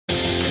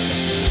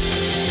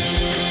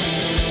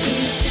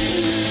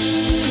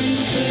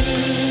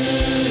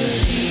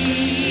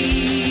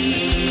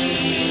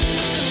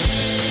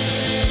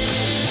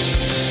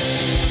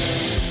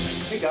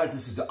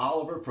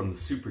from the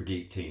Super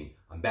Geek team.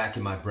 I'm back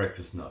in my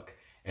breakfast nook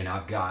and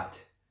I've got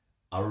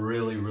a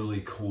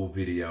really cool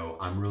video.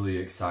 I'm really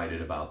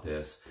excited about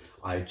this.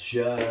 I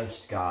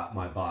just got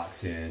my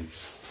box in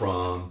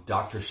from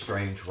Dr.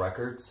 Strange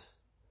Records.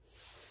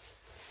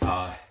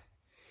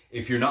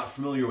 If you're not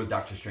familiar with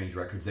Dr. Strange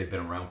Records, they've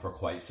been around for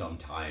quite some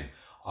time.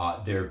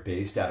 They're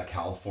based out of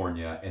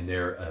California and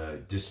they're a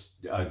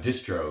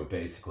distro,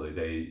 basically.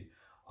 They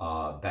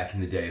back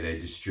in the day, they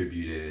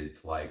distributed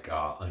like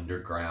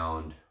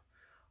underground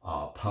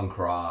punk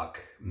rock,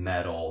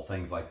 metal,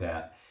 things like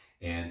that.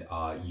 And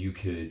you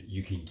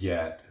could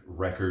get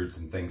records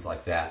and things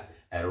like that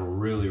at a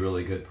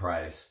really good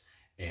price.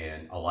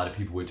 And a lot of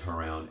people would turn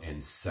around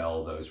and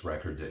sell those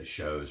records at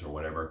shows or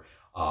whatever.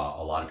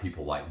 A lot of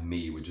people like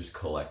me would just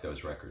collect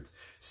those records.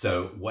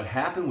 So what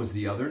happened was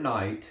the other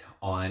night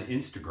on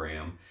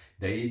Instagram,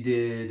 they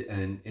did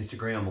an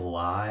Instagram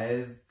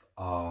live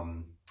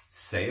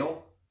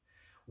sale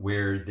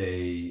where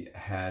they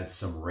had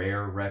some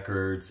rare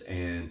records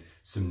and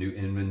some new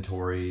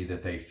inventory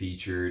that they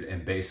featured,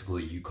 and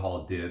basically you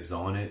call dibs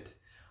on it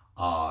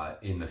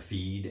in the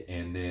feed,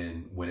 and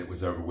then when it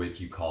was over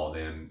with, you call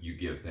them, you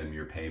give them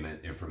your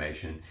payment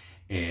information,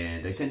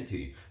 and they send it to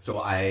you. So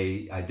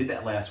I did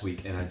that last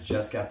week, and I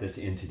just got this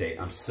in today.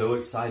 I'm so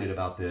excited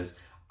about this.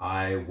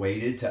 I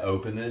waited to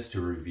open this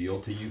to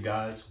reveal to you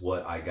guys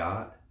what I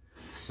got.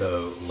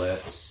 So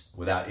let's,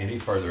 without any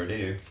further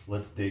ado,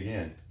 let's dig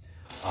in.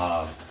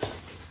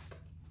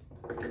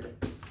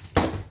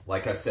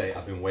 Like I say,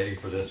 I've been waiting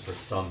for this for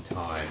some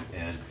time,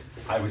 and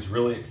I was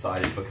really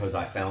excited because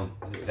I found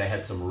they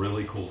had some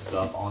really cool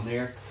stuff on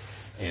there.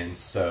 And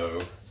so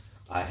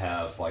I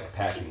have like a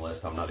packing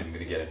list. I'm not even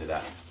going to get into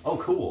that. Oh,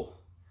 cool.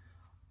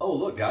 Oh,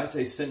 look, guys,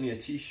 they sent me a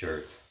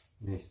t-shirt.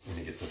 Let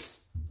me get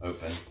this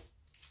open.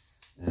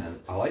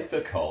 And I like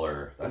the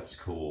color. That's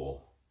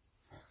cool.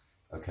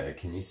 Okay,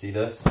 can you see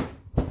this?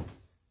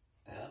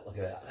 Look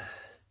at that.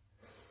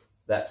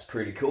 That's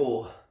pretty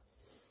cool.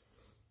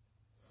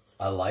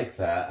 I like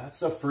that.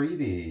 That's a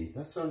freebie.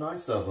 That's so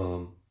nice of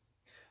them.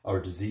 Our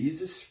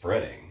disease is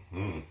spreading.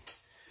 Kind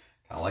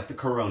of like the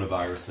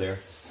coronavirus there.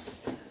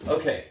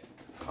 Okay.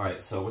 All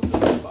right, so what's in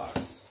this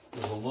box?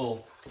 There's a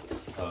little...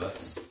 Oh,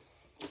 that's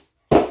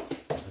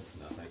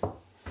nothing.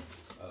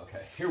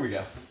 Okay, here we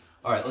go.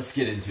 All right, let's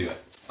get into it.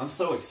 I'm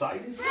so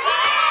excited.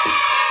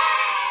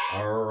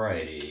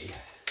 Alrighty.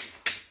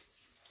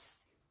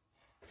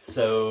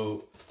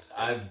 So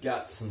I've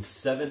got some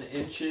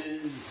 7-inch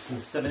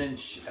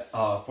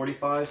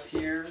 45s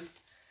here.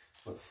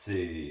 Let's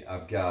see.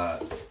 I've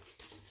got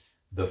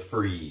the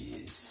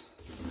Freeze.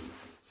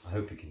 I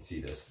hope you can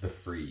see this. The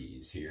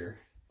Freeze here.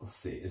 Let's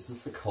see. Is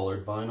this the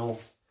colored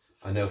vinyl?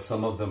 I know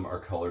some of them are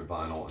colored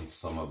vinyl and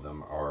some of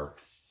them are.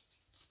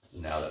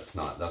 No, that's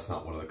not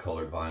one of the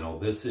colored vinyl.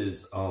 This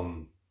is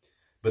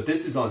but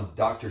this is on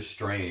Dr.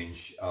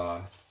 Strange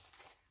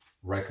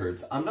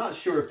Records. I'm not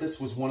sure if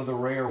this was one of the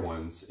rare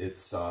ones.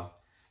 It's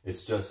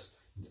just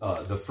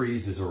the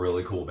Freeze is a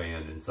really cool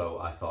band, and so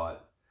I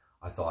thought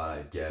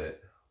I'd get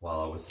it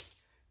while I was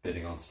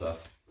bidding on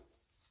stuff.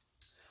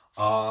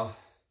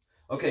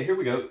 Okay, here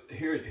we go.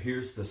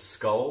 Here's the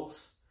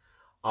Skulls.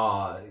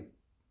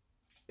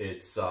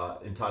 It's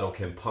entitled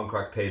 "Can Punk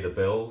Rock Pay the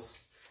Bills?"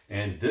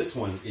 And this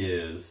one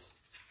is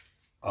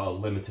a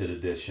limited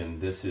edition.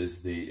 This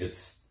is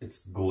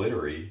it's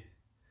glittery,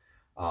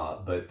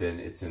 but then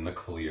it's in the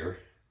clear.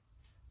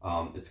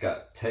 It's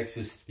got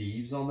Texas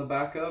Thieves on the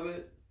back of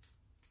it.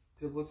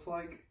 It looks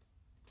like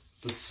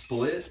it's a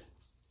split,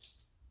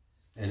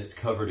 and it's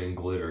covered in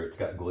glitter. It's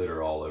got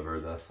glitter all over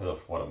the.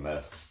 Oh, what a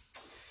mess.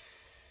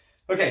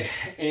 Okay,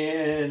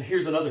 and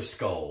here's another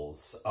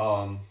Skulls.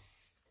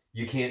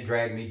 You Can't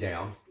Drag Me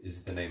Down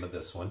is the name of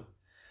this one.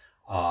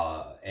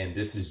 And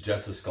this is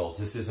just the Skulls.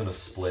 This isn't a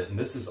split, and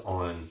this is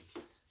on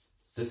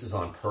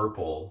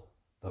purple,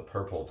 the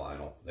purple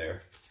vinyl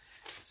there.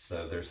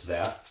 So there's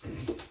that.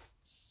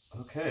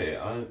 Okay,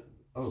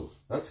 oh,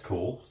 that's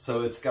cool.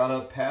 So it's got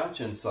a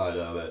patch inside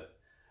of it.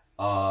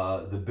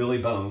 The Billy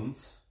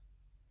Bones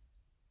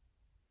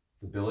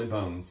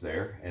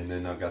there, and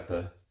then I've got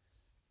the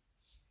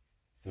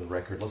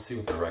record. Let's see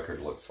what the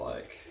record looks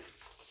like.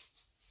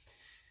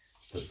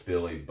 The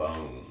Billy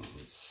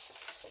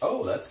Bones.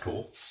 Oh, that's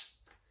cool.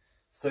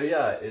 So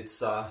yeah, it's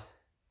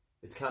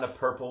kind of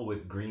purple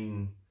with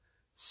green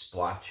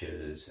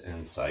splotches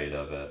inside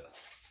of it.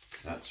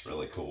 That's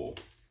really cool.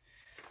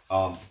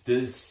 I'm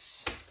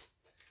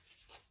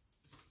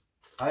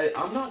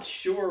not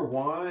sure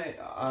why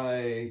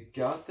I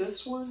got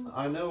this one.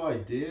 I know I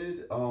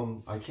did.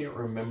 I can't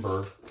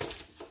remember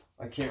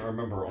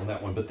on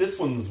that one, but this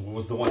one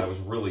was the one I was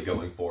really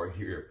going for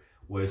here.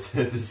 This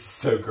is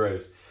so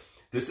gross.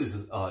 This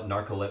is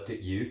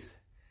Narcoleptic Youth,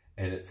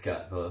 and it's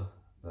got the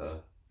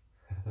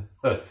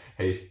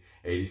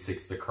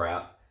 86 the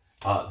crap.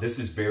 This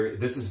is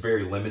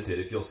very limited.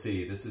 If you'll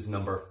see, this is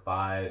number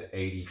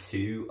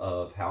 582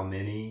 of how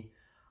many?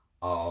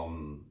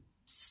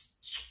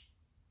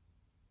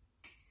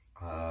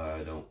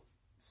 I don't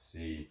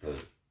see the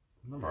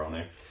number on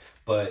there,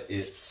 but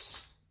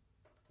it's,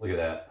 look at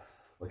that.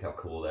 Look how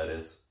cool that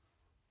is.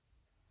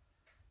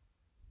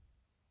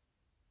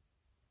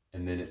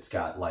 And then it's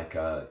got like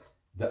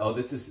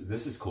this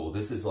is cool.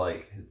 This has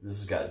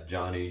got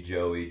Johnny,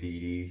 Joey, Dee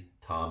Dee,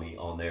 Tommy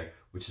on there,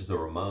 which is the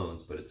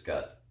Ramones, but it's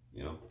got,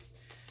 you know,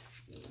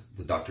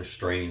 the Doctor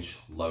Strange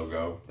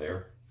logo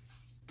there.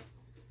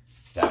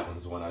 That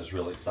one's the one I was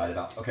really excited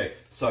about. Okay,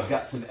 so I've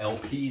got some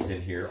LPs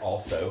in here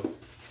also.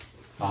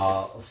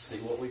 Let's see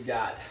what we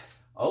got.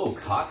 Oh,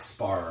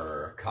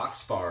 Cockspar,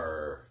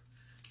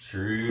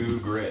 True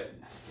Grit.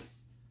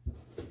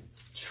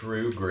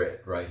 True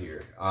Grit right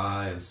here.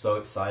 I am so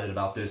excited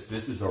about this.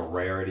 This is a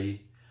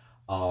rarity.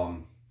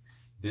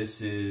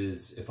 This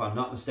is, if I'm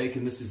not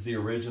mistaken, this is the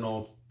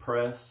original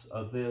press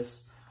of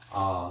this.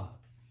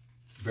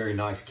 Very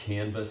nice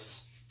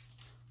canvas.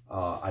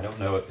 I don't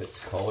know if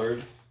it's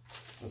colored.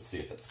 Let's see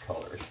if it's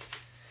colored.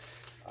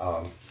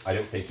 I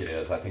don't think it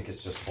is. I think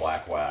it's just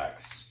black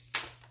wax.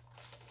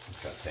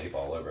 It's got tape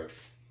all over it.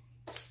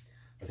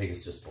 I think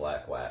it's just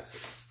black wax.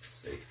 Let's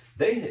see.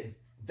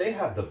 They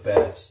have the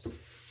best.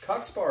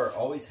 Cockspar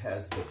always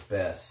has the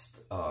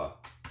best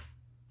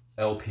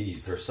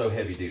LPs. They're so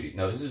heavy duty.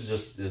 No, this is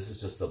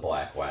just the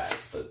black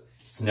wax, but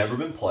it's never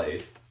been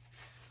played.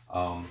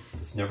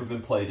 It's never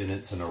been played, and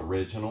it's an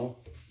original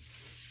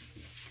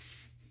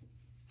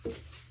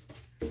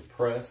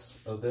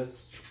press of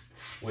this,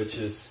 which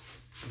is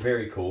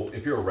very cool.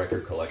 If you're a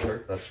record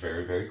collector, that's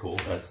very, very cool.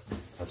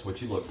 That's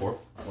what you look for.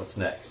 What's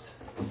next?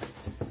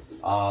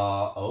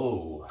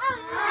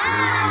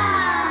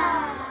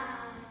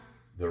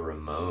 The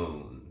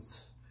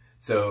Ramones.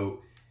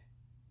 So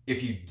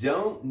if you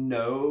don't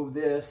know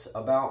this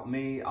about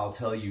me, I'll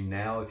tell you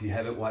now. If you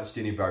haven't watched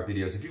any of our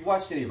videos, if you've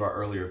watched any of our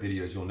earlier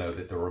videos, you'll know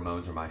that the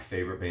Ramones are my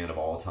favorite band of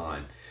all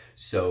time.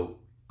 So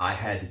I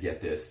had to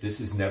get this. This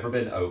has never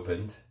been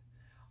opened.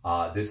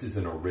 This is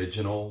an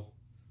original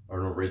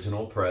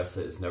press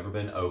that has never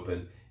been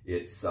opened.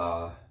 It's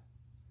the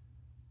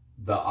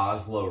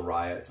Oslo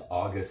riots,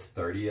 August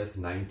 30th,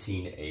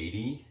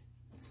 1980.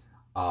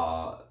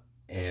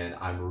 And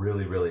I'm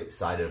really, really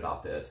excited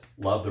about this.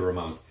 Love the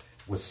Ramones.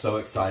 Was so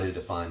excited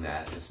to find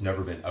that. It's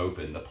never been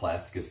opened. The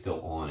plastic is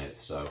still on it.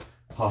 So,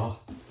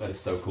 that is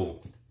so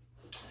cool.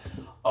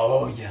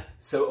 Oh, yeah.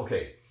 So,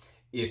 okay.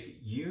 If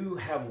you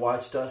have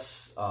watched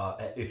us,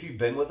 if you've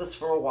been with us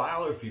for a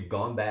while, or if you've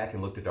gone back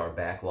and looked at our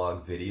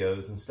backlog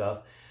videos and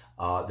stuff,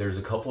 there's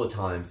a couple of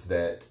times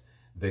that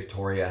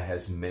Victoria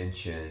has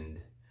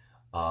mentioned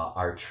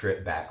our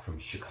trip back from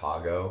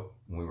Chicago.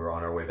 When we were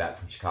on our way back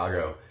from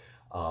Chicago,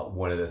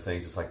 one of the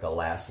things, it's like the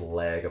last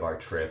leg of our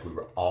trip, we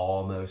were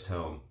almost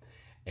home,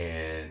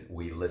 and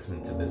we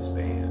listened to this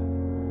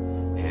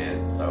band.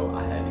 And so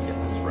I had to get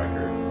this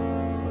record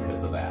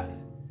because of that.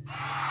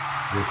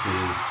 This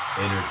is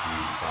Energy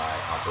by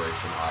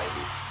Operation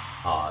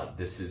Ivy.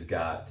 This has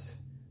got,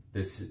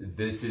 this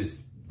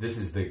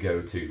is the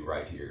go-to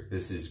right here.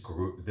 This is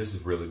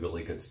really,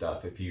 really good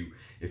stuff. If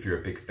you're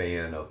a big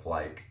fan of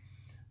like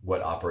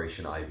what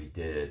Operation Ivy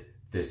did,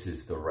 this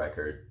is the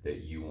record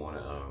that you want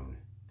to own.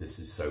 This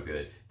is so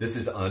good. This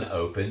is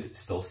unopened,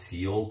 still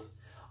sealed.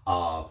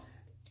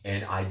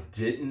 And I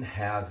didn't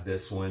have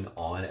this one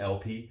on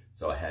LP,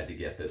 so I had to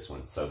get this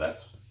one. So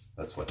that's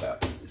what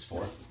that is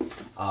for.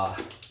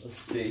 Let's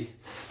see.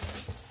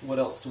 What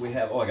else do we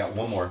have? Oh, I got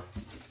one more.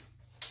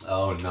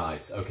 Oh,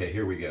 nice. Okay,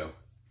 here we go.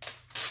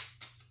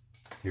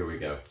 Here we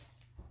go.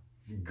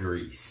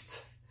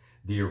 Greased.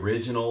 The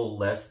original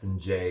Less Than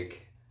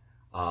Jake.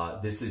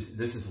 This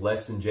is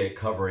Less Than Jake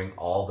covering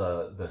all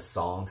the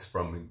songs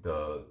from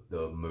the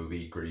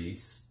movie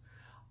Grease.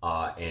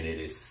 And it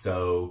is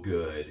so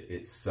good.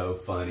 It's so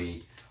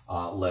funny.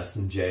 Less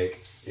Than Jake.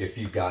 If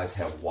you guys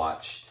have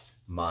watched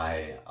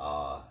my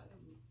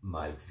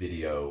my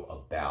video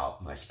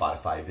about my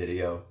Spotify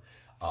video,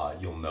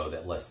 you'll know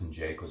that Less Than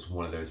Jake was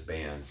one of those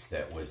bands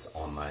that was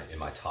in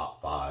my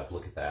top 5.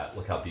 Look at that.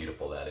 Look how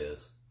beautiful that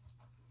is.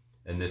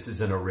 And this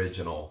is an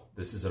original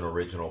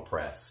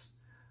press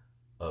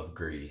of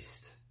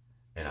Greased,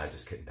 and I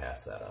just couldn't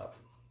pass that up.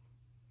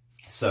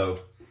 So,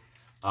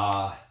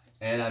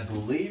 and I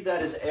believe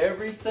that is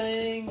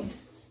everything.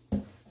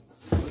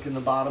 Look in the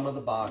bottom of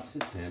the box,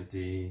 it's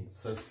empty. It's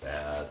so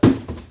sad.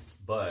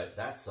 But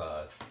that's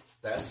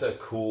a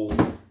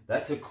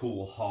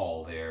cool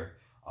haul there.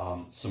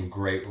 Some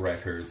great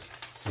records,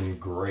 some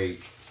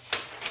great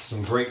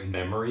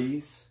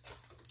memories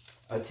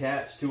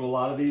attached to a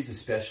lot of these,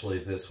 especially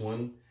this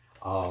one.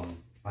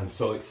 I'm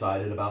so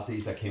excited about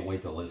these. I can't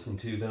wait to listen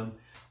to them.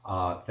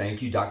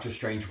 Thank you, Dr.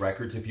 Strange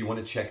Records. If you want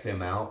to check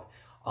them out,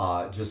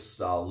 just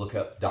look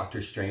up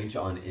Dr. Strange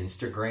on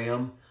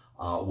Instagram.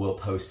 We'll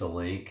post a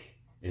link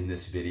in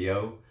this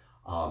video.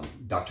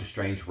 Dr.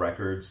 Strange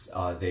Records,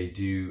 they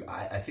do,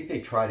 I think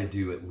they try to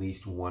do at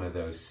least one of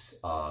those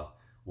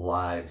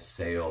live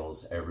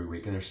sales every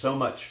week, and they're so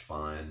much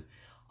fun.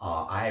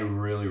 I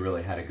really,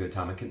 really had a good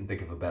time. I couldn't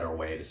think of a better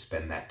way to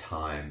spend that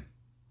time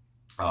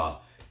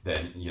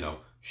than, you know,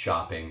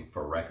 shopping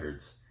for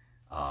records,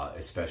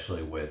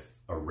 especially with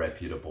a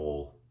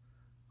reputable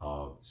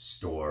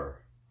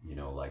store you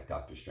know, like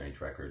Dr.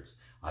 Strange Records.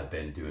 I've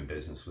been doing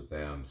business with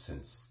them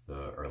since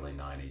the early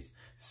 90s.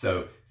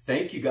 So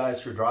thank you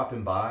guys for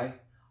dropping by.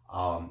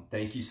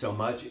 Thank you so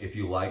much. If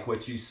you like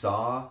what you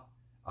saw,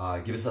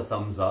 give us a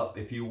thumbs up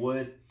if you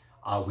would.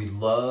 We'd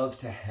love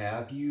to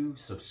have you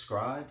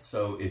subscribe.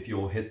 So if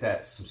you'll hit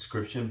that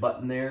subscription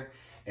button there,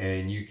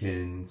 and you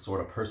can sort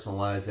of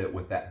personalize it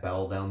with that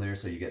bell down there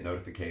so you get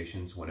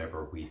notifications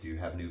whenever we do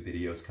have new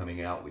videos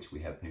coming out, which we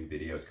have new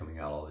videos coming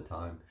out all the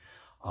time.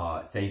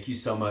 Thank you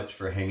so much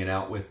for hanging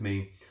out with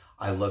me.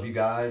 I love you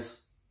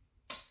guys.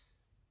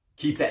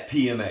 Keep that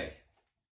PMA.